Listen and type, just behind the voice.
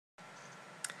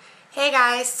Hey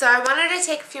guys, so I wanted to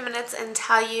take a few minutes and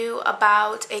tell you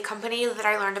about a company that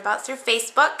I learned about through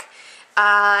Facebook.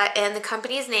 And the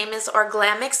company's name is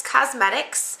Orglamix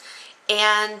Cosmetics,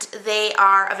 and they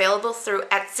are available through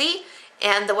Etsy.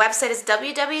 And the website is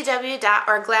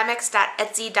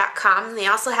www.orglamix.etsy.com. They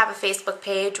also have a Facebook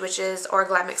page, which is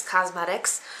Orglamix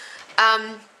Cosmetics.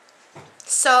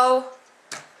 So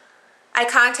I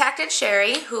contacted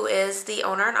Sherry, who is the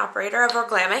owner and operator of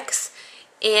Orglamix,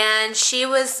 and she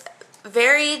was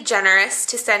very generous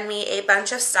to send me a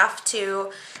bunch of stuff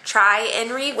to try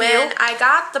and review. When I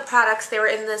got the products, they were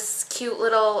in this cute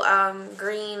little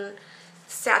green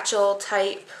satchel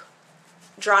type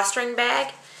drawstring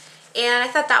bag, and I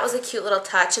thought that was a cute little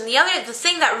touch. And the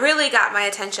thing that really got my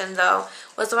attention though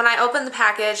was when I opened the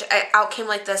package, out came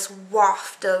like this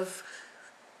waft of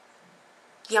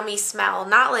yummy smell.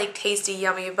 Not like tasty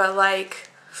yummy, but like,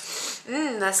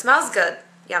 that smells good.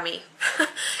 Yummy.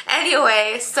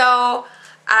 Anyway, so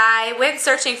I went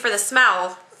searching for the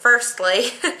smell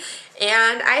firstly,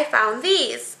 and I found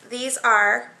these. These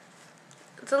are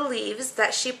the leaves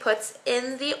that she puts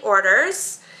in the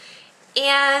orders,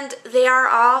 and they are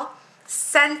all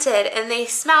scented and they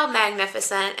smell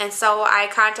magnificent. And so I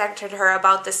contacted her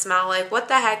about the smell, like, what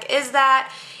the heck is that?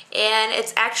 And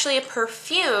it's actually a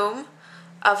perfume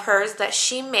of hers that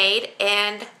she made,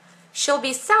 and she'll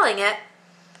be selling it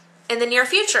in the near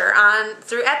future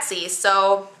through Etsy.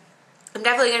 So I'm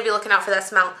definitely going to be looking out for that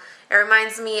smell. It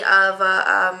reminds me of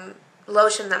a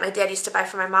lotion that my dad used to buy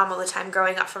for my mom all the time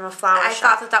growing up from a flower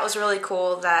shop. I thought that was really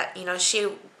cool that, you know, she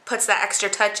puts that extra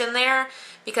touch in there,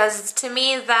 because to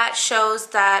me that shows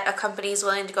that a company is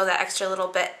willing to go that extra little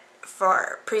bit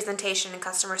for presentation and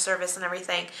customer service and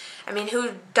everything. I mean,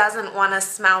 who doesn't want to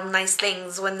smell nice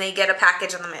things when they get a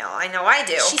package in the mail? I know I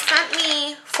do. She sent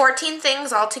me 14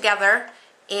 things altogether,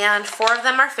 and 4 of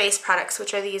them are face products,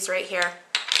 which are these right here.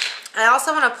 I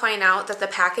also want to point out that the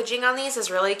packaging on these is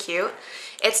really cute.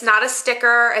 It's not a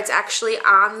sticker, it's actually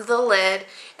on the lid,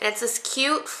 and it's this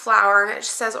cute flower, and it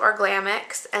just says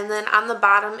Orglamix, and then on the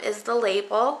bottom is the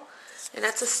label, and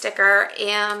it's a sticker,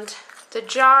 and the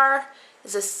jar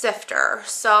is a sifter.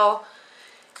 So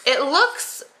it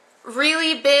looks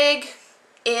really big,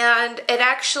 and it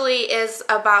actually is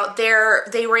about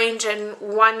they range in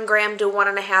 1 gram to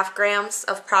 1.5 grams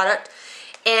of product,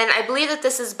 and I believe that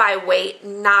this is by weight,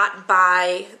 not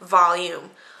by volume.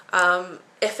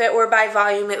 If it were by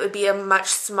volume, it would be a much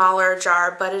smaller jar,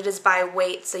 but it is by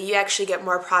weight, so you actually get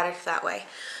more product that way.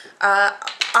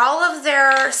 All of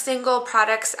their single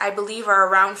products, I believe, are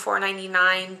around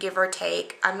 $4.99, give or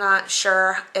take. I'm not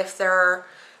sure if there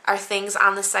are things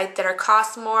on the site that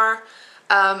cost more.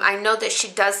 I know that she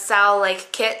does sell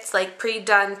like kits, like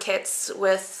pre-done kits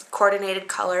with coordinated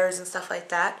colors and stuff like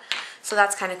that. So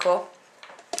that's kind of cool.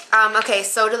 Okay,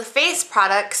 so to the face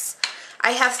products,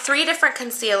 I have 3 different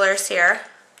concealers here,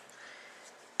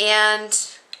 and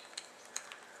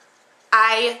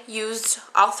I used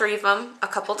all 3 of them a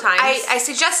couple times. I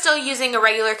suggest still using a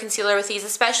regular concealer with these,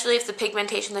 especially if the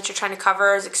pigmentation that you're trying to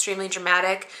cover is extremely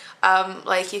dramatic.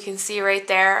 Like you can see right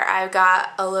there, I've got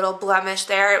a little blemish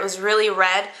there. It was really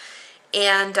red,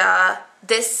 and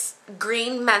this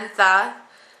green mentha,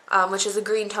 which is a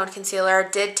green toned concealer,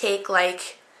 did take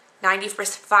like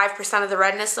 95% of the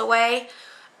redness away.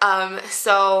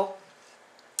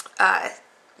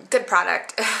 Good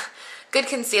product. Good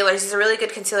concealers. These are really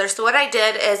good concealers. So what I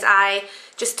did is I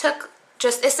just took,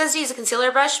 it says to use a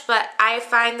concealer brush, but I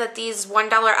find that these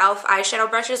 $1 e.l.f. eyeshadow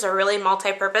brushes are really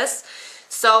multi-purpose.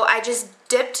 So I just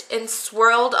dipped and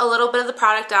swirled a little bit of the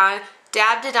product on,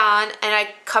 dabbed it on, and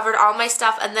I covered all my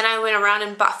stuff, and then I went around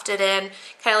and buffed it in,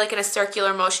 kind of like in a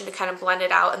circular motion to kind of blend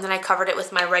it out, and then I covered it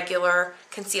with my regular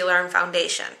concealer and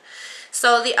foundation.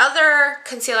 So the other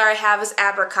concealer I have is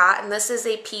Apricot, and this is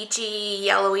a peachy,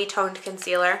 yellowy toned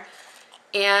concealer.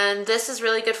 And this is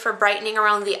really good for brightening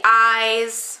around the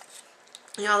eyes,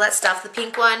 you know, all that stuff. The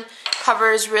pink one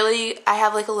covers really, I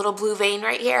have like a little blue vein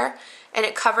right here, and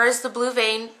it covers the blue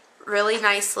vein really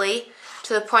nicely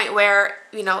to the point where,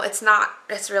 you know, it's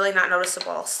really not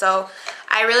noticeable. So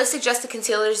I really suggest the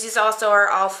concealers. These also are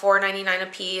all $4.99 a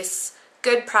piece.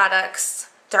 Good products.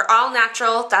 They're all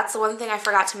natural. That's the one thing I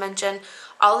forgot to mention.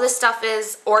 All this stuff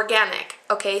is organic,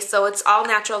 okay? So it's all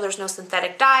natural. There's no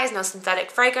synthetic dyes, no synthetic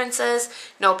fragrances,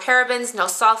 no parabens, no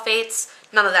sulfates,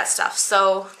 none of that stuff.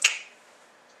 So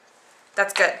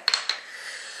that's good.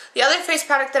 The other face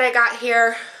product that I got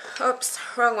here, oops,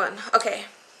 wrong one. Okay,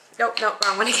 nope,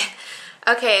 wrong one again.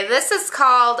 Okay, this is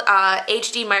called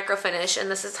HD Micro Finish, and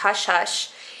this is Hush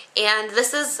Hush. And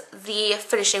this is the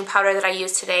finishing powder that I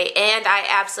used today, and I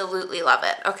absolutely love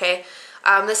it, okay?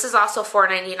 This is also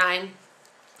 $4.99.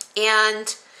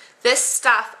 And This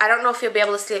stuff, I don't know if you'll be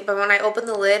able to see it, but when I open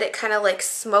the lid, it kind of like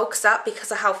smokes up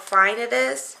because of how fine it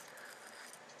is.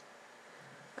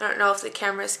 I don't know if the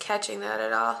camera is catching that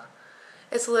at all.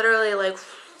 It's literally like,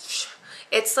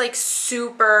 it's like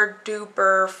super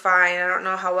duper fine. I don't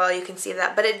know how well you can see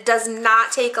that, but it does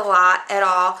not take a lot at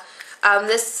all.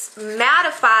 This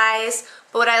mattifies,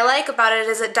 but what I like about it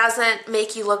is it doesn't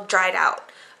make you look dried out.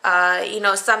 You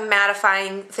know, some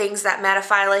mattifying things that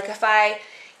mattify, like if I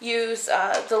use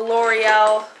the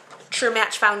L'Oreal True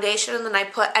Match foundation and then I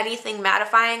put anything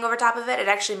mattifying over top of it, it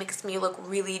actually makes me look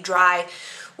really dry,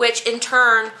 which in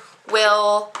turn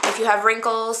will, if you have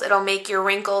wrinkles, it'll make your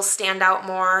wrinkles stand out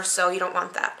more, so you don't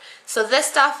want that. So this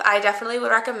stuff I definitely would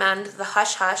recommend, the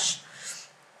Hush Hush.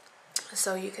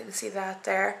 So you can see that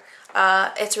there.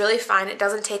 It's really fine. It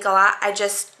doesn't take a lot. I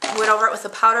just went over it with a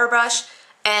powder brush,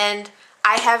 and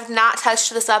I have not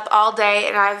touched this up all day,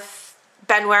 and I've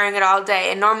been wearing it all day.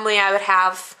 And normally I would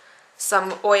have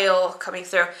some oil coming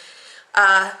through.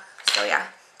 So yeah,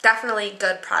 definitely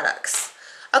good products.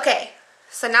 Okay,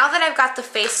 so now that I've got the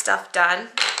face stuff done,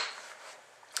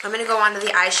 I'm going to go on to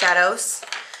the eyeshadows.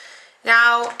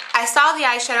 Now, I saw the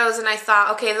eyeshadows and I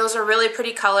thought, okay, those are really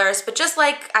pretty colors, but just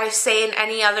like I say in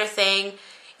any other thing,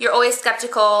 you're always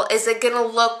skeptical, is it going to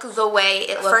look the way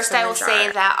it looks? First, I will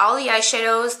say that all the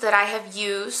eyeshadows that I have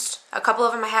used, a couple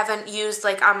of them I haven't used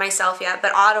like on myself yet,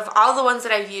 but out of all the ones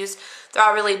that I've used, they're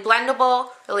all really blendable,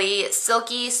 really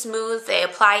silky, smooth, they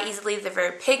apply easily, they're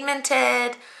very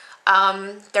pigmented,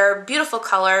 they're beautiful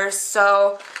colors,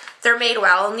 so they're made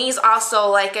well. And these also,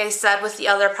 like I said with the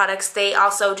other products, they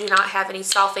also do not have any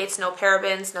sulfates, no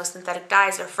parabens, no synthetic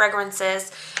dyes or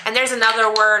fragrances. And there's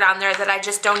another word on there that I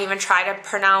just don't even try to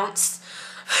pronounce.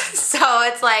 So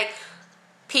it's like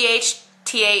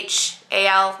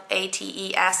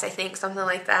PHTHALATES, I think, something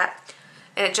like that.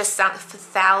 And it just sounds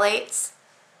phthalates.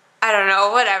 I don't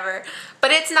know, whatever. But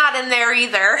it's not in there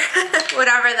either,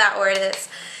 whatever that word is.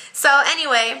 So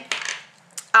anyway,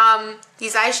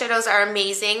 these eyeshadows are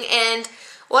amazing, and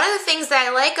one of the things that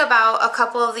I like about a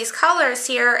couple of these colors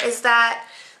here is that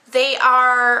they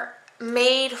are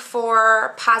made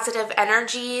for positive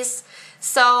energies.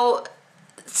 So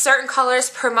certain colors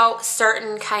promote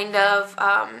certain kind of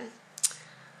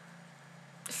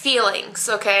feelings,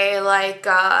 okay, like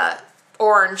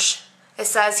orange. It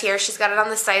says here, she's got it on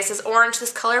the side, it says, orange,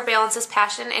 this color balances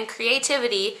passion and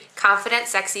creativity, confident,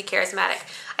 sexy, charismatic.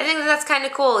 I think that's kind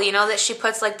of cool, you know, that she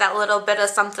puts like that little bit of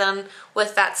something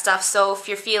with that stuff. So if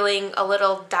you're feeling a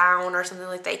little down or something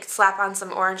like that, you could slap on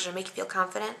some orange and make you feel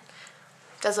confident.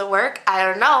 Does it work? I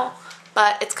don't know,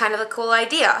 but it's kind of a cool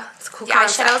idea. It's a cool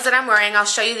concept. Eyeshadows that I'm wearing, I'll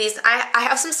show you these. I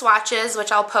have some swatches,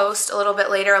 which I'll post a little bit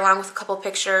later, along with a couple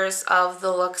pictures of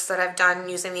the looks that I've done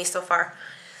using these so far.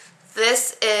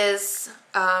 This is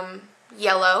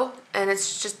yellow, and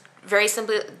it's just very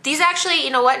simply, these actually, you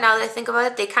know what, now that I think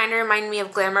about it, they kind of remind me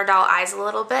of Glamour Doll eyes a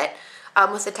little bit,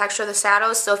 with the texture of the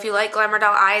shadows. So if you like Glamour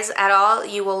Doll eyes at all,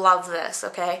 you will love this,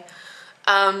 okay?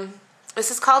 This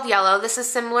is called Yellow. This is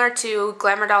similar to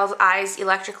Glamour Doll's Eyes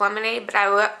Electric Lemonade, but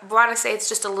I want to say it's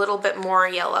just a little bit more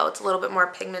yellow. It's a little bit more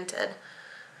pigmented.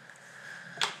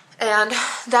 And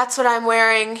that's what I'm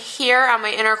wearing here on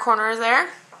my inner corner there.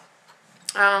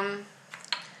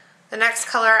 The next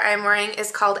color I'm wearing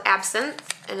is called Absinthe,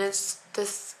 and it's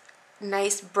this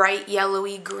nice bright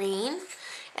yellowy green,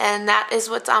 and that is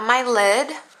what's on my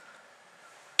lid.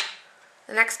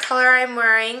 The next color I'm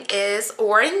wearing is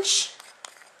Orange.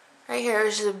 Right here,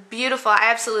 which is beautiful. I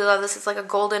absolutely love this. It's like a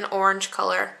golden orange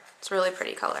color. It's a really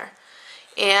pretty color.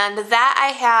 And that I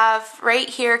have right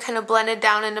here kind of blended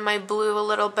down into my blue a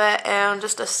little bit, and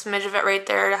just a smidge of it right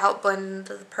there to help blend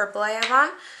into the purple I have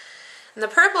on. And the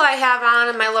purple I have on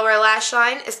in my lower lash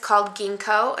line is called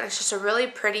Ginkgo, and it's just a really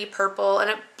pretty purple, and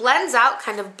it blends out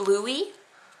kind of bluey.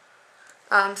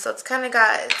 So it's kind of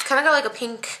got like a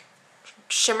pink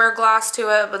shimmer gloss to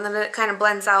it, but then it kind of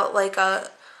blends out like a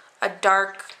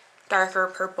darker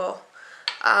purple.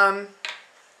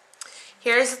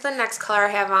 Here's the next color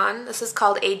I have on. This is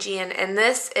called Aegean, and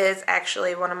this is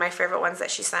actually one of my favorite ones that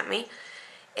she sent me.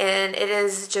 And it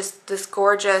is just this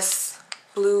gorgeous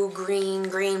blue,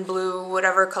 green, blue,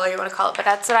 whatever color you want to call it. But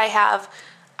that's what I have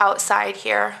outside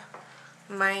here,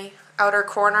 my outer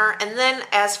corner. And then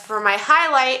as for my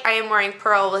highlight, I am wearing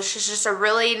Pearl, which is just a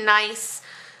really nice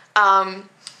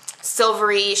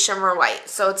silvery shimmer white.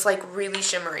 So it's like really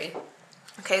shimmery.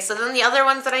 Okay, so then the other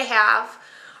ones that I have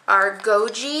are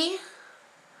Goji,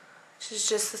 which is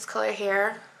just this color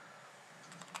here.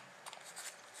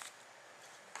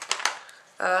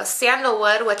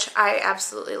 Sandalwood, which I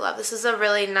absolutely love. This is a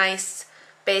really nice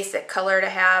basic color to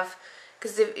have.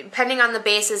 because depending on the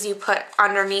bases you put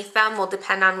underneath them will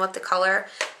depend on what the color.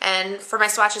 And for my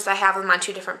swatches, I have them on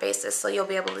 2 different bases, so you'll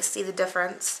be able to see the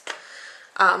difference.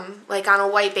 Like on a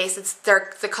white base,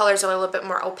 the colors are a little bit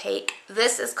more opaque.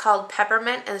 This is called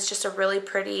Peppermint, and it's just a really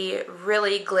pretty,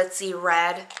 really glitzy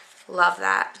red. Love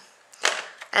that.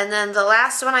 And then the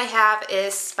last one I have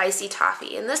is Spicy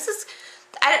Toffee, and this is,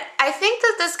 I think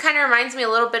that this kind of reminds me a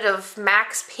little bit of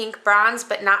MAC's Pink Bronze,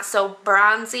 but not so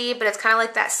bronzy, but it's kind of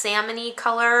like that salmon-y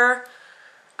color,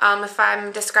 if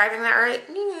I'm describing that right.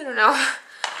 I don't know.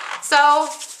 So,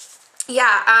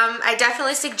 yeah, I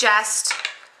definitely suggest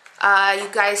you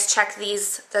guys check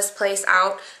this place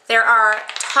out. There are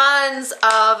tons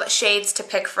of shades to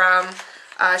pick from.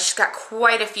 She's got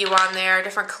quite a few on there,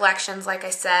 different collections, like I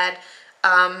said.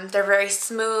 They're very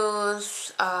smooth,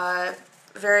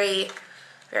 very,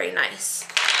 very nice.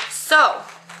 So,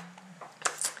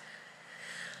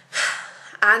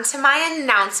 on to my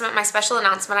announcement, my special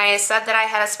announcement. I said that I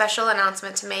had a special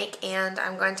announcement to make, and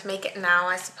I'm going to make it now,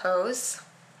 I suppose.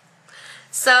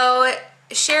 So,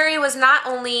 Sherry was not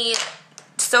only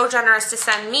so generous to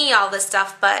send me all this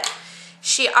stuff, but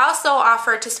she also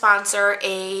offered to sponsor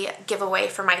a giveaway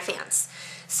for my fans.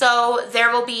 So there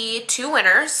will be 2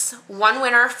 winners, 1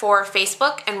 winner for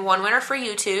Facebook and 1 winner for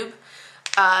YouTube.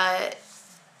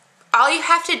 All you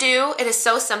have to do, it is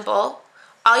so simple,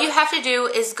 all you have to do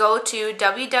is go to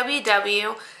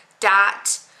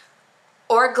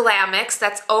www.orglamix,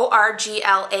 that's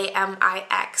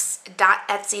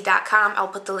orglamix.etsy.com. I'll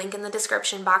put the link in the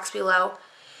description box below.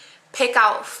 Pick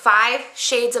out 5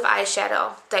 shades of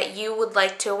eyeshadow that you would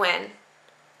like to win,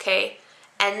 okay?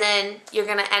 And then you're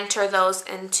going to enter those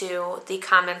into the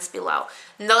comments below.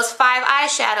 And those 5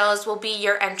 eyeshadows will be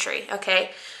your entry,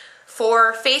 okay?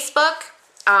 For Facebook,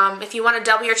 if you want to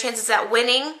double your chances at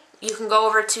winning, you can go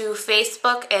over to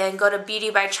Facebook and go to Beauty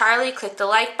by Charlie, click the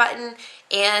like button,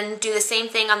 and do the same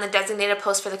thing on the designated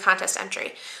post for the contest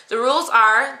entry. The rules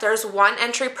are there's 1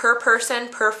 entry per person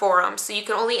per forum, so you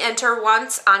can only enter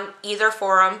once on either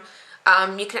forum.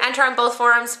 You can enter on both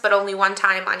forums, but only 1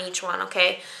 time on each one,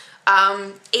 okay?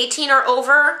 18 or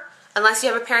over, unless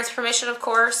you have a parent's permission, of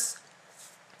course.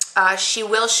 She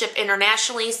will ship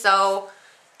internationally, so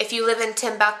if you live in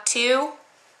Timbuktu,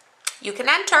 you can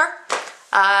enter.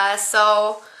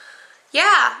 So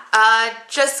yeah,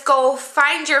 just go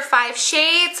find your 5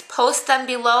 shades, post them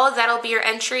below, that'll be your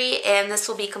entry, and this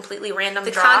will be completely random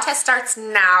draw. The contest starts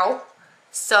now,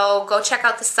 so go check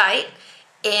out the site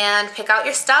and pick out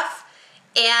your stuff,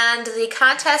 and the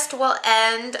contest will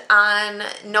end on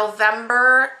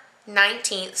November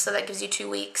 19th, so that gives you 2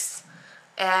 weeks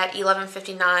at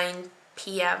 11:59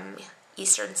 p.m.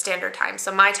 Eastern Standard Time.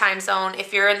 So my time zone,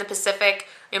 if you're in the Pacific,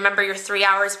 remember you're 3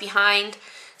 hours behind,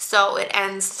 so it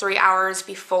ends 3 hours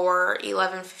before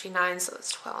 11:59, so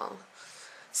it's 12.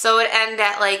 So it ends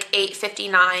at like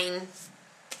 8:59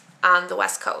 on the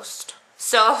West Coast.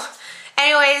 So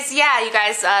anyways, yeah, you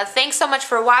guys, thanks so much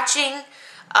for watching.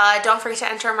 Don't forget to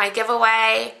enter my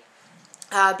giveaway.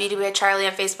 Beauty by Charlie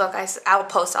on Facebook. I'll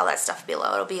post all that stuff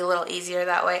below. It'll be a little easier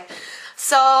that way.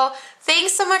 So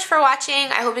thanks so much for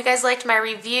watching. I hope you guys liked my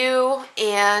review,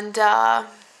 and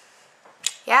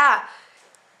yeah,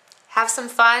 have some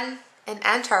fun and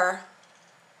enter.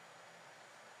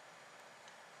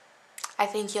 I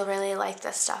think you'll really like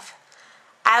this stuff.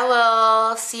 I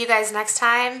will see you guys next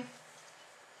time.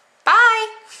 Bye!